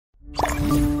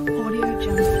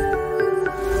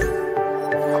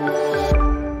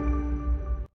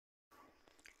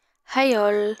Hi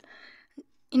all.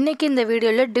 இன்னைக்கு இந்த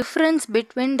வீடியோல difference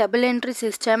between double entry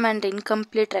system and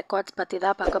incomplete records பற்றி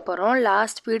தான் பார்க்க போகிறோம்.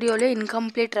 லாஸ்ட் வீடியோவில்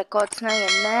இன்கம்ப்ளீட் ரெக்கார்ட்ஸ்னால்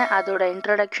என்ன, அதோட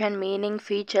இன்ட்ரடக்ஷன், மீனிங்,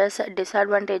 ஃபீச்சர்ஸ்,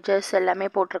 டிஸ்அட்வான்டேஜஸ் எல்லாமே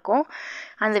போட்டிருக்கோம்.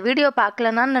 அந்த வீடியோ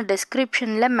பார்க்கலன்னா நான்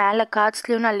டிஸ்கிரிப்ஷனில் மேலே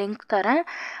கார்ட்ஸ்லேயும் நான் லிங்க் தரேன்,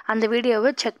 அந்த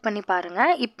வீடியோவை செக் பண்ணி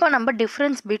பாருங்கள். இப்போ நம்ம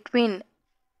difference between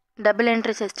double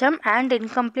entry system and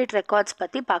incomplete records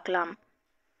பற்றி பார்க்கலாம்.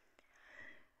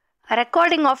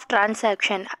 Recording of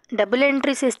transaction double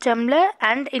entry சிஸ்டமில்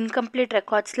அண்ட் இன்கம்ப்ளீட்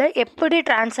ரெக்கார்ட்ஸில் எப்படி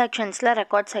டிரான்சாக்ஷன்ஸில்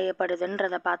ரெக்கார்ட்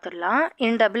செய்யப்படுதுன்றதை பார்த்துடலாம்.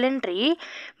 இன் double entry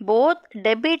both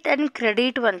debit and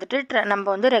credit வந்துட்டு நம்ம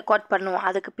வந்து ரெக்கார்ட் பண்ணுவோம்.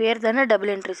 அதுக்கு பேர் தானே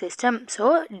double entry system. So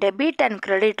debit and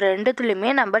credit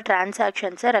ரெண்டுத்துலையுமே நம்ம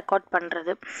டிரான்சாக்ஷன்ஸை ரெக்கார்ட்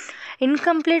பண்ணுறது.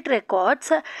 Incomplete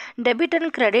records debit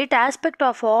and credit aspect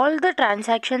of all the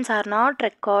transactions R not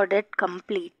recorded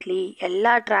completely.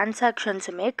 எல்லா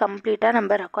டிரான்சாக்ஷன்ஸுமே கம்ப்ளீட்டாக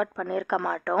நம்ம ரெக்கார்ட் பண்ணியிருக்க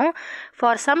மாட்டோம்.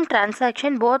 For some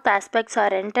transaction both aspects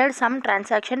R entered, some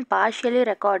transaction partially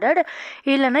recorded,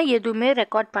 இல்லைனா எதுவுமே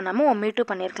record பண்ணாமல் ஒமிட்டும்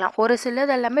பண்ணியிருக்கலாம். ஒரு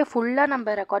சிலது எல்லாமே ஃபுல்லாக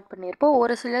நம்ம ரெக்கார்ட் பண்ணியிருப்போம்,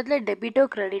 ஒரு சிலதில் டெபிட்டோ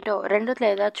கிரெடிட்டோ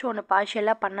ரெண்டுத்தில் ஏதாச்சும் ஒன்று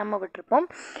பார்ஷியலாக பண்ணாமல் விட்டுருப்போம்,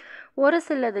 ஒரு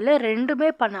சிலதில்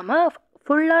ரெண்டுமே பண்ணாமல்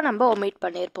ஃபுல்லாக நம்ம ஒமிட்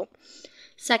பண்ணியிருப்போம்.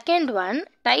 Second one,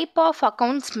 type of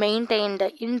accounts maintained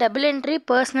in double entry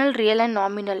personal, real and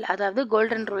nominal. அதாவது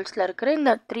கோல்டன் ரூல்ஸில் இருக்கிற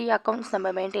இந்த 3 அக்கௌண்ட்ஸ் நம்ம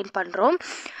மெயின்டைன் பண்ணுறோம்.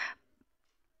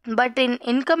 But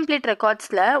incomplete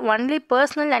ரெக்கார்ட்ஸில் only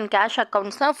personal and cash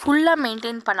accounts தான் ஃபுல்லாக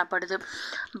மெயின்டைன் பண்ணப்படுது.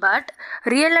 பட்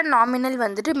ரியல் அண்ட் நாமினல்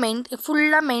வந்துட்டு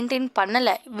ஃபுல்லாக மெயின்டைன்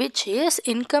பண்ணலை, which is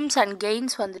incomes and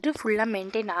gains வந்துட்டு ஃபுல்லாக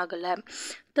மெயின்டைன் ஆகலை.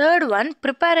 Third one,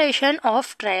 preparation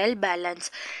of trial balance.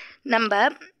 நம்ம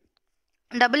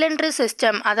டபுள் என்ட்ரி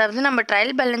சிஸ்டம், அதாவது நம்ம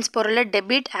trial balance போகிறல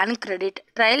debit and credit.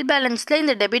 Trial பேலன்ஸில்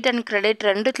இந்த டெபிட் அண்ட் கிரெடிட்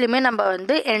ரெண்டுத்துலையுமே நம்ம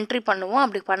வந்து என்ட்ரி பண்ணுவோம்,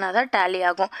 அப்படி பண்ணால் தான் டேலி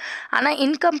ஆகும். ஆனால்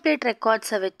இன்கம்ப்ளீட்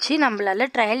ரெக்கார்ட்ஸை வச்சு நம்மளால்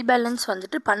ட்ரையல் பேலன்ஸ்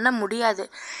வந்துட்டு பண்ண முடியாது,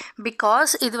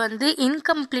 பிகாஸ் இது வந்து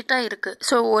இன்கம்ப்ளீட்டாக இருக்குது.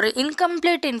 ஸோ ஒரு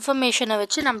இன்கம்ப்ளீட் இன்ஃபர்மேஷனை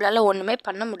வச்சு நம்மளால் ஒன்றுமே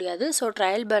பண்ண முடியாது. ஸோ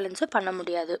ட்ரையல் பேலன்ஸை பண்ண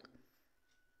முடியாது.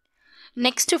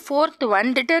 Next fourth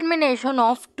one, determination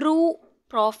of true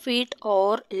profit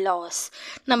R loss.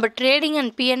 நம்ம ட்ரேடிங்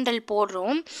அண்ட் P&L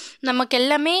போடுறோம், நமக்கு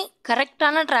எல்லாமே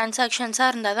கரெக்டான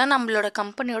டிரான்சாக்ஷன்ஸாக இருந்தால் தான் நம்மளோட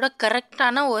கம்பெனியோட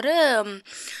கரெக்டான ஒரு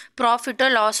ப்ராஃபிட்டோ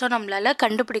லாஸோ நம்மளால்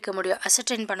கண்டுபிடிக்க முடியும்,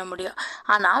 அசர்டைன் பண்ண முடியும்.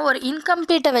 ஆனால் ஒரு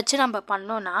இன்கம்ப்ளீட்டை வச்சு நம்ம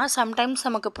பண்ணோன்னா சம்டைம்ஸ்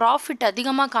நமக்கு ப்ராஃபிட்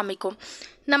அதிகமாக காமிக்கும்,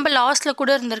 நம்ம லாஸில்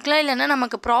கூட இருந்திருக்கலாம். இல்லைன்னா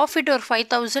நமக்கு ப்ராஃபிட் ஒரு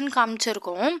 5,000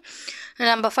 காமிச்சிருக்கோம்,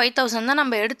 நம்ம 5,000 தான்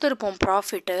நம்ம எடுத்திருப்போம்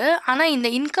ப்ராஃபிட்டு. ஆனால் இந்த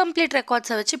இன்கம்ப்ளீட்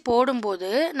ரெக்கார்ட்ஸை வச்சு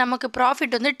போடும்போது நமக்கு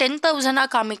ப்ராஃபிட் வந்து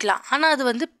 10,000 காமிக்கலாம். ஆனால் அது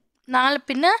வந்து நாளை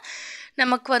பின்ன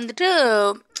நமக்கு வந்துட்டு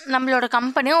நம்மளோட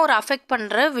கம்பெனியை ஒரு அஃபெக்ட்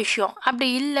பண்ணுற விஷயம். அப்படி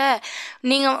இல்லை,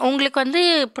 உங்களுக்கு வந்து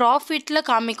ப்ராஃபிட்டில்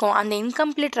காமிக்கும், அந்த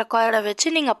இன்கம்ப்ளீட் ரெக்கார்டை வச்சு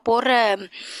நீங்கள் போடுற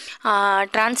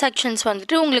டிரான்சாக்ஷன்ஸ்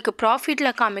வந்துட்டு உங்களுக்கு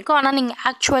ப்ராஃபிட்டில் காமிக்கும், ஆனால் நீங்கள்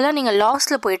ஆக்சுவலாக நீங்கள்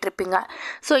லாஸில் போயிட்டுருப்பீங்க.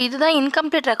 ஸோ இதுதான்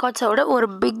இன்கம்ப்ளீட் ரெக்கார்ட்ஸோட ஒரு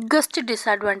பிக்கஸ்ட்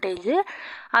டிஸ்அட்வான்டேஜ்.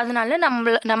 அதனால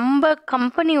நம்ம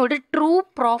கம்பெனியோட ட்ரூ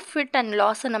ப்ராஃபிட் அண்ட்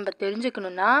லாஸை நம்ம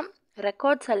தெரிஞ்சுக்கணுன்னா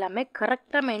ரெக்கார்ட்ஸ் எல்லாமே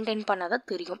கரெக்டாக மெயின்டைன் பண்ணால் தான்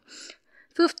தெரியும்.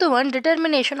 Fifth one,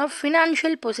 determination of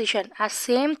financial position.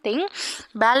 Same thing,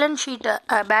 balance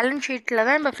ஷீட்டில்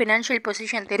தான் நம்ம ஃபினான்ஷியல்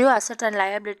பொசிஷன் தெரியும், அசட் அண்ட்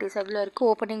லயபிலிட்டிஸ் எவ்வளோ இருக்குது,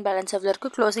 ஓப்பனிங் பேலன்ஸ் எவ்வளோ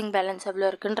இருக்குது, க்ளோசிங் பேலன்ஸ் எவ்வளோ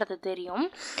இருக்குன்றது தெரியும்.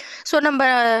 ஸோ நம்ம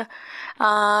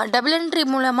டபுள் என்ட்ரி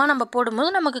மூலமாக நம்ம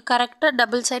போடும்போது நமக்கு கரெக்டாக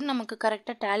டபுள் சைடு நமக்கு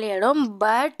கரெக்டாக டேலி ஆகிடும்.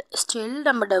 பட் ஸ்டில்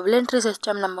நம்ம டபுள் என்ட்ரி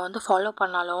சிஸ்டம் நம்ம வந்து ஃபாலோ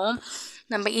பண்ணாலும்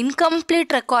நம்ம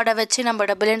இன்கம்ப்ளீட் ரெக்கார்டை வச்சு நம்ம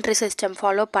டபுள் என்ட்ரி சிஸ்டம்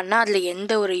ஃபாலோ பண்ணால் அதில்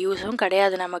எந்த ஒரு யூஸும்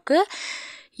கிடையாது நமக்கு.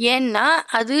 ஏன்னா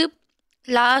அது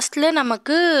லாஸ்ட்டில்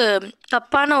நமக்கு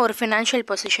தப்பான ஒரு ஃபினான்ஷியல்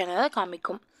பொசிஷனை தான்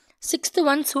காமிக்கும். Sixth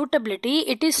one, suitability.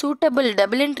 It is suitable.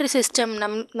 Double entry system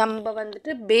நம்ம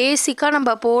வந்துட்டு பேசிக்காக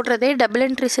நம்ம போடுறதே டபுள்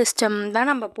என்ட்ரி சிஸ்டம்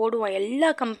தான் நம்ம போடுவோம்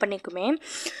எல்லா கம்பெனிக்குமே.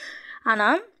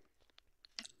 ஆனால்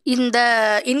இந்த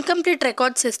இன்கம்ப்ளீட்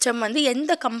ரெக்கார்ட் சிஸ்டம் வந்து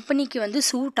எந்த கம்பெனிக்கு வந்து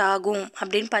சூட் ஆகும்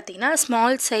அப்படின்னு பார்த்தீங்கன்னா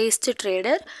small sized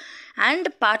trader and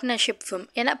partnership form.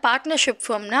 ஏன்னா பார்ட்னர்ஷிப்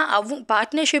ஃபார்ம்னால்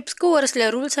பார்ட்னர்ஷிப்ஸ்க்கு ஒரு சில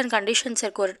ரூல்ஸ் அண்ட் கண்டிஷன்ஸ்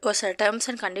இருக்குது, ஒரு சில டேர்ம்ஸ்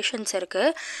அண்ட் கண்டிஷன்ஸ்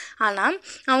இருக்குது. ஆனால்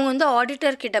அவங்க வந்து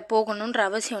ஆடிட்டர்கிட்ட போகணுன்ற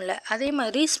அவசியம் இல்லை. அதே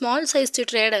மாதிரி small sized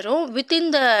ட்ரேடரும் within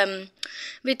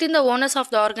the owners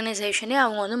of the ஆர்கனைசேஷனே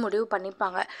அவங்க வந்து முடிவு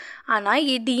பண்ணிப்பாங்க. ஆனால்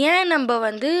இது ஏன் நம்ம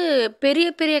வந்து பெரிய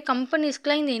பெரிய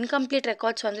கம்பெனிஸ்க்கெலாம் இந்த இன்கம்ப்ளீட்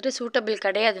ரெக்கார்ட்ஸ் வந்துட்டு சூட்டபிள்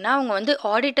கிடையாதுன்னா, அவங்க வந்து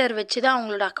ஆடிட்டர் வச்சு தான்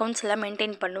அவங்களோட அக்கௌண்ட்ஸ் எல்லாம்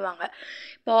மெயின்டைன் பண்ணுவாங்க.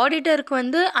 இப்போ ஆடிட்டருக்கு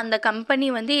வந்து அந்த கம்பெனி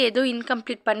வந்து ஏதோ ஏதோ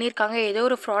இன்கம்ப்ளீட் பண்ணியிருக்காங்க, ஏதோ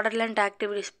ஒரு ஃப்ராடலண்ட்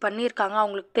ஆக்டிவிட்டிஸ் பண்ணியிருக்காங்க,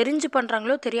 அவங்களுக்கு தெரிஞ்சு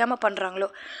பண்ணுறாங்களோ தெரியாமல் பண்ணுறாங்களோ,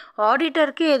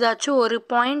 ஆடிட்டருக்கு ஏதாச்சும் ஒரு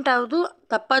பாயிண்டாவது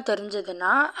தப்பாக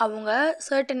தெரிஞ்சதுன்னா அவங்க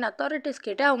சர்டன் அத்தாரிட்டிஸ்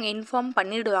கிட்ட அவங்க இன்ஃபார்ம்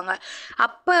பண்ணிவிடுவாங்க.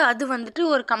 அப்போ அது வந்துட்டு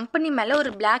ஒரு கம்பெனி மேலே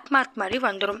ஒரு பிளாக் மார்க் மாதிரி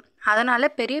வந்துடும்.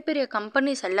 அதனால் பெரிய பெரிய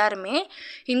கம்பெனிஸ் எல்லாருமே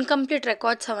இன்கம்ப்ளீட்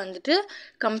ரெக்கார்ட்ஸை வந்துட்டு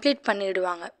கம்ப்ளீட்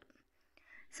பண்ணிவிடுவாங்க.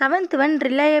 7th one,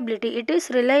 reliability. It is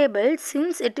reliable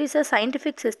since it is a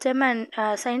scientific system and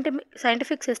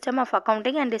scientific system of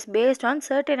accounting and is based on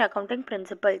certain accounting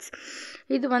principles.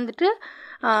 இது வந்துட்டு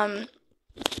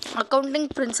அக்கௌண்டிங்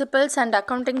பிரின்சிபல்ஸ் அண்ட்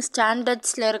அக்கௌண்டிங்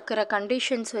ஸ்டாண்டர்ட்ஸில் இருக்கிற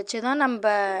conditions வச்சு தான்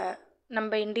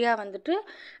நம்ம India வந்துட்டு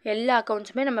எல்லா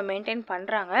அக்கௌண்ட்ஸுமே நம்ம மெயின்டைன்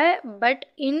பண்ணுறாங்க. But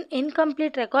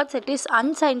incomplete records it is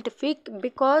unscientific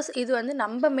because இது வந்து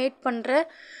நம்ம மேட் பண்ணுற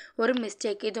ஒரு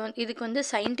மிஸ்டேக். இதுக்கு வந்து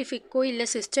சயின்டிஃபிக்கோ இல்லை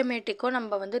சிஸ்டமேட்டிக்கோ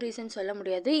நம்ம வந்து ரீசன் சொல்ல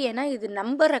முடியாது. ஏன்னா இது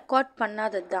நம்ம ரெக்கார்ட்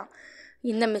பண்ணாதது தான்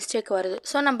இந்த மிஸ்டேக் வருது.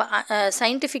 ஸோ நம்ம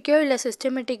சயின்டிஃபிக்கோ இல்லை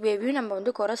சிஸ்டமேட்டிக் வேவையும் நம்ம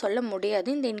வந்து குறை சொல்ல முடியாது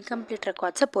இந்த இன்கம்ப்ளீட்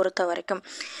ரெக்கார்ட்ஸை பொறுத்த வரைக்கும்.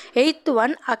 8th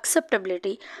one,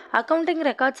 acceptability. Accounting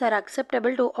records are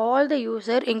acceptable to all the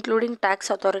user including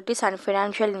tax authorities and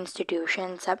financial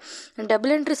institutions.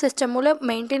 Double entry system மூலம்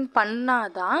மெயின்டைன்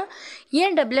பண்ணாதான்.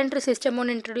 ஏன் டபுள் என்ட்ரி சிஸ்டம்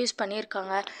ஒன்று இன்ட்ரடியூஸ்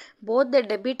பண்ணியிருக்காங்க? Both the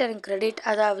debit and credit,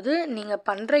 அதாவது நீங்கள்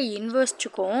பண்ணுற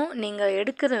இன்வெஸ்ட்டுக்கும் நீங்கள்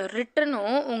எடுக்கிற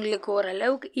ரிட்டனும் உங்களுக்கு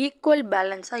ஓரளவுக்கு ஈக்குவல்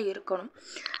பேலன்ஸாக இருக்கணும்.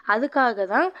 அதுக்காக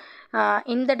தான்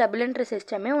இந்த டபுள் என்ட்ரி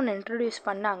சிஸ்டமே ஒன்று இன்ட்ரடியூஸ்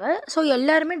பண்ணாங்க. ஸோ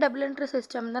எல்லாருமே டபுள் என்ட்ரி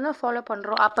சிஸ்டம் தானே ஃபாலோ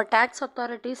பண்ணுறோம். அப்போ டேக்ஸ்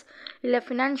அத்தாரிட்டிஸ் இல்லை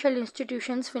financial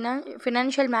institutions,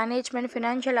 financial management,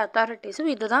 financial அத்தாரிட்டிஸும்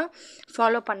இதை தான்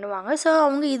ஃபாலோ பண்ணுவாங்க. ஸோ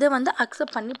அவங்க இதை வந்து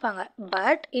அக்செப்ட் பண்ணிப்பாங்க.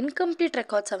 பட் இன்கம்ப்ளீட்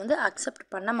ரெக்கார்ட்ஸை வந்து அக்செப்ட்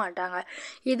பண்ண மாட்டாங்க.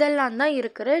 இதெல்லாம் தான்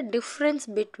இருக்கிற difference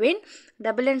between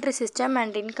double entry system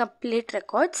and incomplete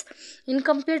records.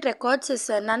 Incomplete records is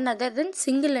none other then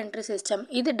single entry system.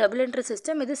 இது டபுள் என்ட்ரி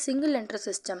சிஸ்டம், இது சிங்கிள் என்ட்ரி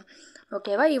சிஸ்டம்.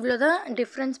 ஓகேவா? இவ்வளோ தான்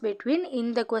டிஃப்ரென்ஸ் பிட்வீன்.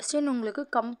 இந்த கொஸ்டின் உங்களுக்கு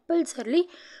கம்பல்சரி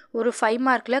ஒரு 5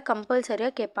 மார்க்கில்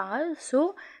கம்பல்சரியாக கேட்பாங்க. So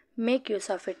make use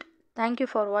of it. Thank you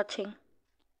for வாட்சிங்.